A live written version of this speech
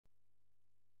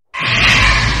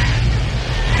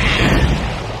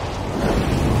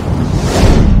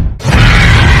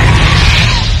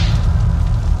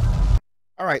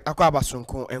Alright, akwaba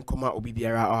sonko enkoma obi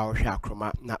biara a ohwe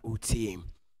akroma na utim.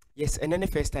 Yes, and then the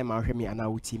first time I hear me and I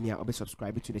utim me, I'll be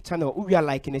subscribed to the channel. We are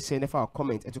liking and sharing for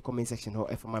comment at the comment section or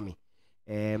for mommy.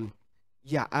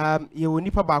 You will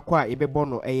nipa bakwa ebe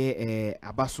bono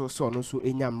abaso so no so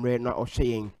enyamre na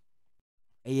ohwe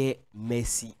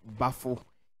Messi Buffo.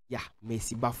 Yeah,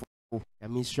 Messi Buffo. Ya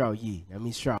misra ye, ya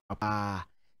misra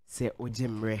se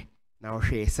ojemre na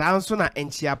ohwe. Sound so na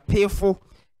enchia payful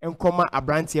enkoma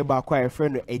abrantie bakwa e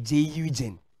friend no Eje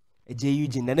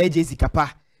Eugene na Eje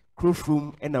sikapa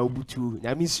crowroom na obutu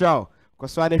na misra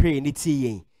koso ade hwe ni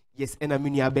tie yes na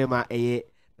menu abema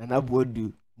na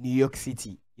nabodu New York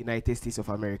City, United States of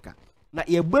America. Na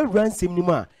ye gbe ransem ni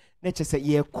ma na chese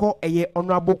ye ko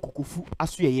honorable Kokofu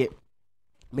aso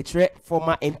metre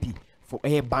former MP for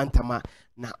Bantama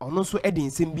na ono so edi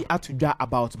nsem bi atodwa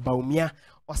about Bawumia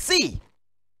o say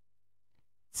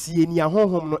tie ni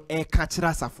ahonhom no ka kira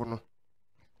asafo no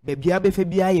bebia befa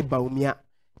bia ye Bawumia.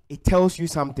 It tells you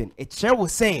something. It will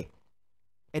say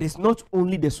it is not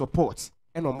only the support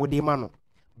and omodema no,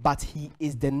 but he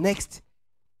is the next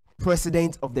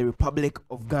president of the Republic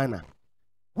of Ghana,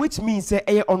 which means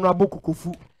say honorable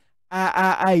Kokofu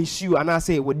issue and I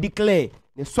say we declare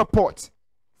the support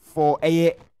for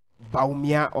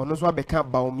Bawumia or no so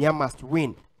become Bawumia must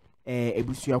win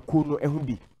ebusuaku no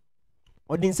ehubi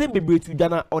or the same bebre to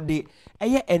Ghana or the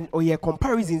and or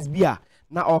comparisons bia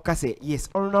na oka say yes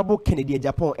honorable Kennedy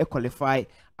Japan qualify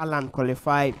Alan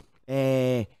qualify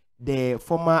the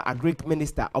former agric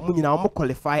minister omunyina omo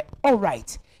qualify all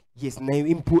right. Yes, na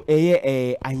impu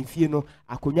ahimfie no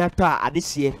akonya to a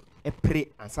adehye epre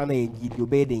ansana yengi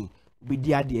obeden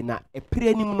bidi ade na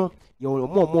epre nim no ye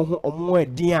omo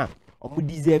edin a omo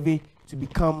deserve to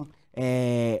become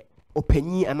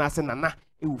opanyi anase nana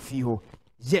ewufi ho.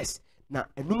 Yes, na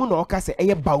enum na oka se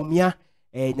Bawumia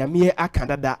nyame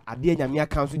akandada ade nyame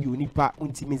akanso di onipa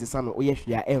untimi nsesa no oye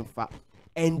hwea emfa,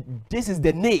 and this is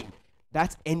the name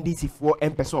that NDC for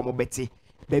empese omo beti.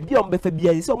 Baby on befa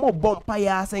bia say omo bompa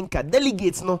ya senka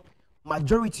delegates no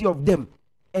majority of them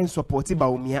and supported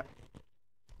Bawumia.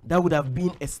 That would have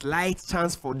been a slight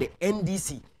chance for the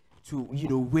NDC to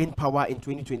win power in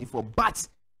 2024, but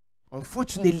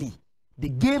unfortunately the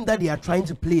game that they are trying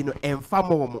to play no emfa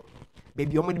mo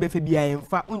baby omo de befa bia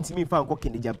emfa untimi fa nko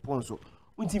Kennedy Japan so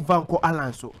untimi fa nko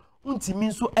Alan so untimi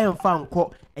nso emfa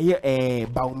nko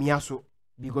Bawumia so,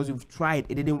 because we've tried,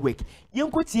 it didn't work.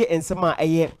 Yenko tie ensema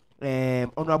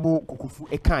honorable Kokofu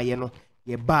ekaye no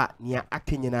ye ba nia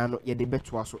akenyina no ye de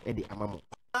betoa so e de amamo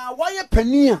why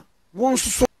pania won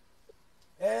so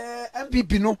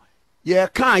NPP no ye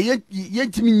kan ye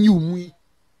ntimi nyumu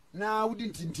na wudi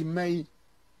ntintimai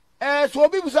so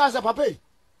obi busa sa papa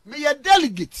me ye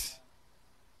delegate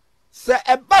se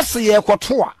e bas ye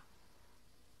kwoto a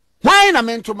why na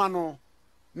mentoma no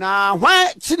na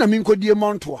why ti na minkodie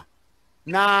montoa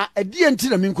na edie nti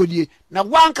na minkodie na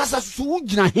wankasa susu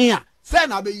wugina he a se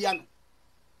na be ya no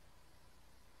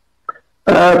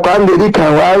kwande di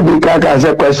kan wa di ka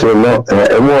se question no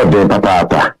emo de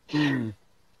papa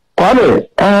kwame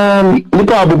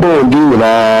nipa abubo ndi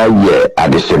na ye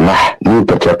adesema New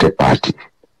Patriotic Party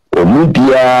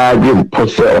omudia de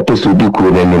pose opesu di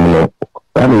ku ne nim no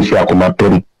na fi akoma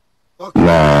pem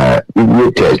na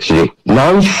ibu techi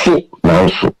nanso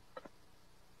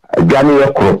gani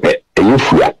yakrope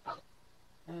eyufua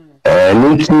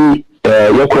nti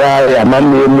yakura ya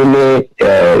mamme mu ne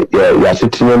ya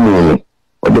setime mu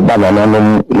ode banana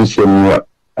no nsemu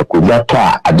akoja to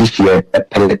adihie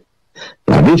epele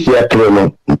na adihie epele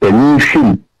no mpani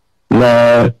hwim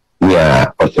na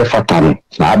ya osefatan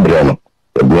na abre no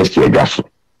ebesi adwaso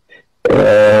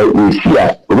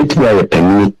nsia obetimi ya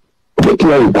pani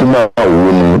obetimi ya kuma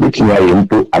awonu obetimi ya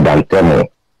mpo adantemo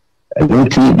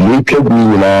nti yetwa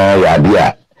nyina ya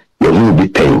dia you be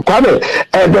paying. Kwame,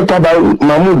 Dr.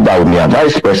 Bawumia,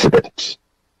 Vice President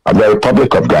of the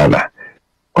Republic of Ghana.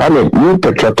 Kwame, New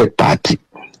Patriotic Party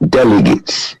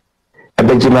delegates.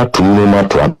 Ebejima tumuma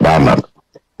to Bantama.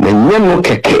 Nyemo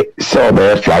keke so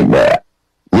be flagbearer.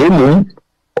 Nyemo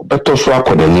beto so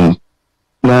akodanim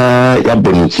na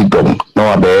yaboniti dom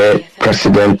na be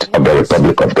President of the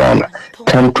Republic of Ghana.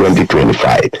 Come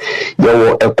 2025.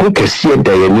 Yo a quick see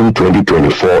the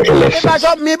 2024 elections.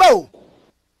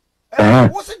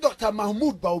 What's it, Dr.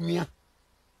 Bawumia?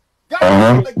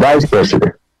 Vice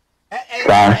President.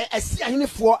 I see any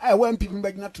for when people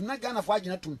back not to Ghana for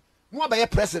Ghana. No, by a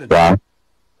president.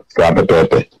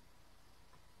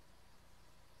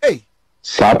 Hey,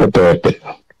 Sapepepe.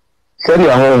 Send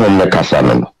your home on the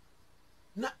Casaman.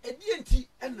 Na a DNT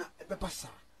and a passa.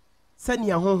 Send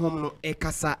your home no e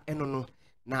kasa eno no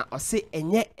na o say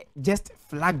enye just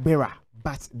flag bearer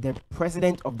but the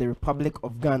president of the Republic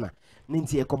of Ghana.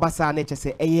 Ninti ekobasa na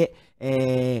chese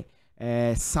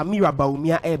Samira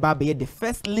Bawumia be the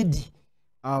first lady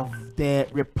of the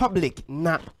Republic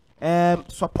na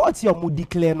support your mu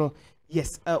declare no.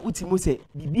 Yes, utimu say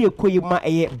bibi ekoyema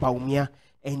Bawumia,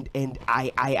 and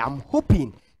I am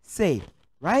hoping say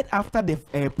right after the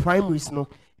primaries no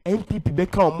NPP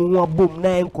beka omo bom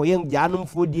na enkoye janum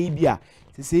fo de bia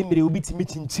se mere obi timi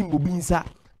chinchim obi nsa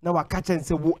na waka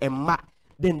chense wo emma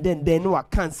then no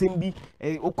waka nsem bi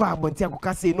okọ abonti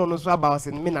akoka say no so about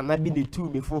say me na bi the two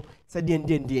me fo say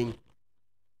den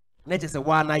na just say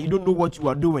why now you don't know what you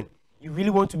are doing, you really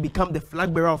want to become the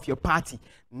flag bearer of your party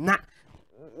na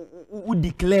who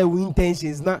declare your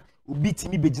intentions na obi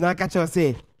timi begina ka che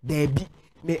say there be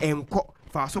me enko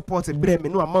for support bre me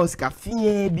no amount ka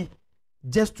fie bi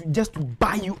just to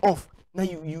buy you off. Now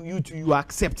you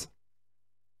accept.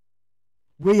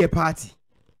 Where your party?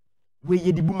 Where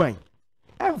you the boomine?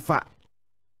 Emfa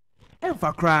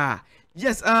cry.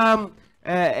 Yes,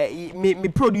 me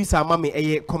producer mama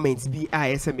comments be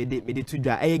ISM me de to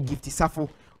da gifty safo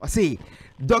or say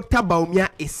Dr. Bawumia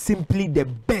is simply the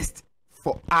best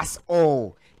for us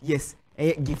all. Yes,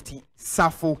 gifty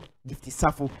safo. Me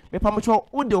pamocho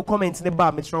all the comments in the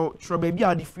bar me tro baby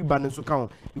are the free banners so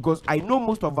count, because I know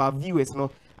most of our viewers no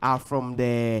are from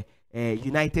the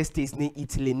United States,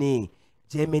 Italy,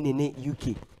 Germany,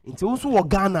 UK. Into also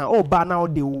Ghana ba now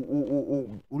the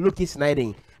location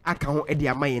hiding account e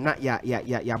dia man na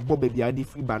ya bob baby are the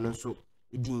free banners so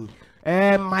edin.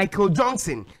 Michael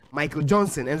Johnson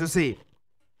and so say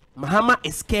Mahama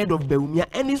is scared of Bawumia,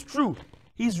 and it's true.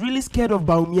 He's really scared of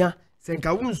Bawumia.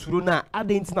 Senka unsuru na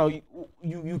adent now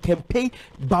you can pay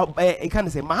can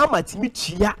say Mahama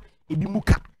timichia ebi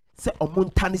muka say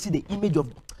omontane see the image of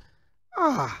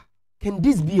can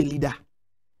this be a leader?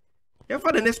 Yeah,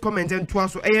 for the next comment and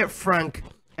twice so Frank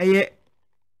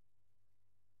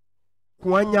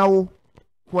Kwanyawo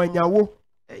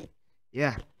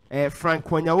yeah Frank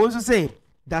Kwanyawo also say,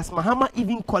 does Mahama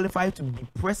even qualify to be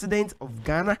president of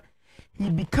Ghana?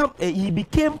 He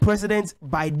became president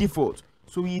by default.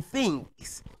 So he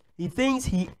thinks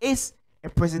he is a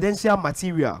presidential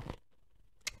material.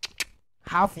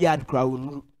 Half yard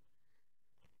crown.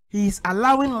 He is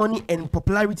allowing money and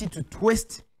popularity to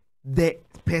twist the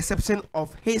perception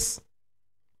of his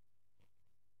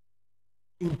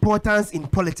importance in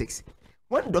politics.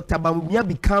 When Dr. Bawumia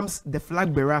becomes the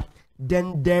flag bearer,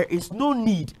 then there is no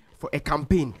need for a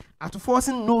campaign.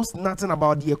 Atuforsen knows nothing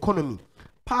about the economy.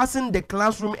 Passing the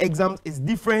classroom exams is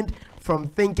different from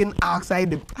thinking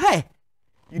outside the. Hey,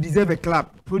 you deserve a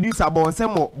clap. Producer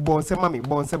bonsemo mami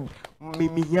bonsem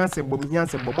mi hiansem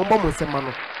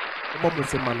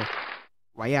bomano.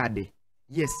 Wayade.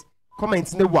 Yes.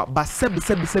 Comments ne wa ba sebi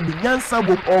nyansa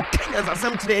wo or Kenyans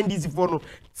asem to the NDC for no.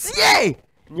 Tie!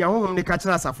 Nya honhom ne ka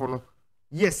kira asafo no.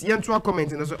 Yes, yentua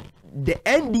comment no so the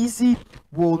NDC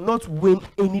will not win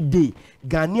any day.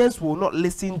 Ghanaians will not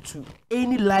listen to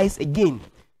any lies again.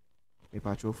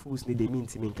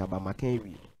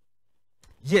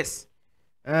 Yes.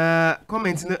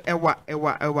 Comment ewa.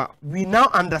 We now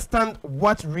understand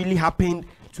what really happened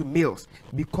to Mills.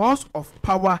 Because of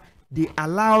power, they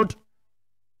allowed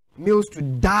Mills to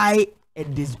die a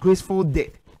disgraceful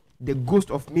death. The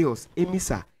ghost of Mills,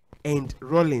 Emisa, and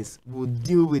Rollins will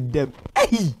deal with them.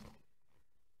 Hey!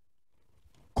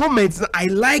 Comments, I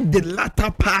like the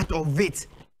latter part of it.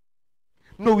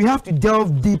 No, we have to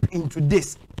delve deep into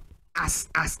this as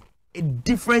a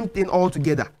different thing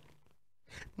altogether.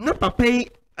 No papa,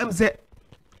 I'm say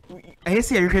I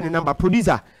see you the number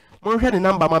producer. Mo the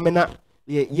number mamena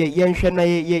ye friend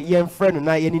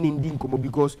na ye ni komo,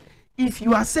 because if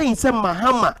you are saying say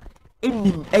Mahama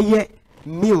enim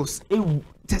Mills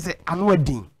say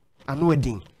anodin.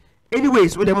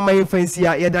 Anyways, with the mama fancy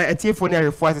ya da etie for na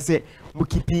refo say mo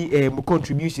keep mo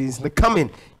contributions na coming.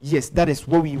 Yes, that is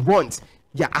what we want.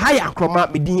 Ya haya kroma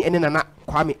medin ene na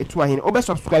Kwame etu ahen obe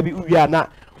subscribe uwia na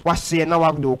wa share na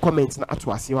wa do comment na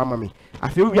ato ase wa mame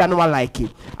afi uwia na wa like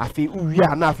afi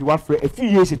uwia na afi wa frɛ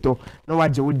afi years to na wa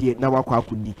je wo die na wa kwa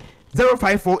akudi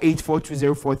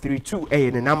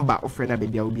 0548420432 the number of friend na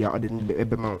bebia obi a ode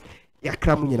be ma ya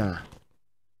kra mu nyina.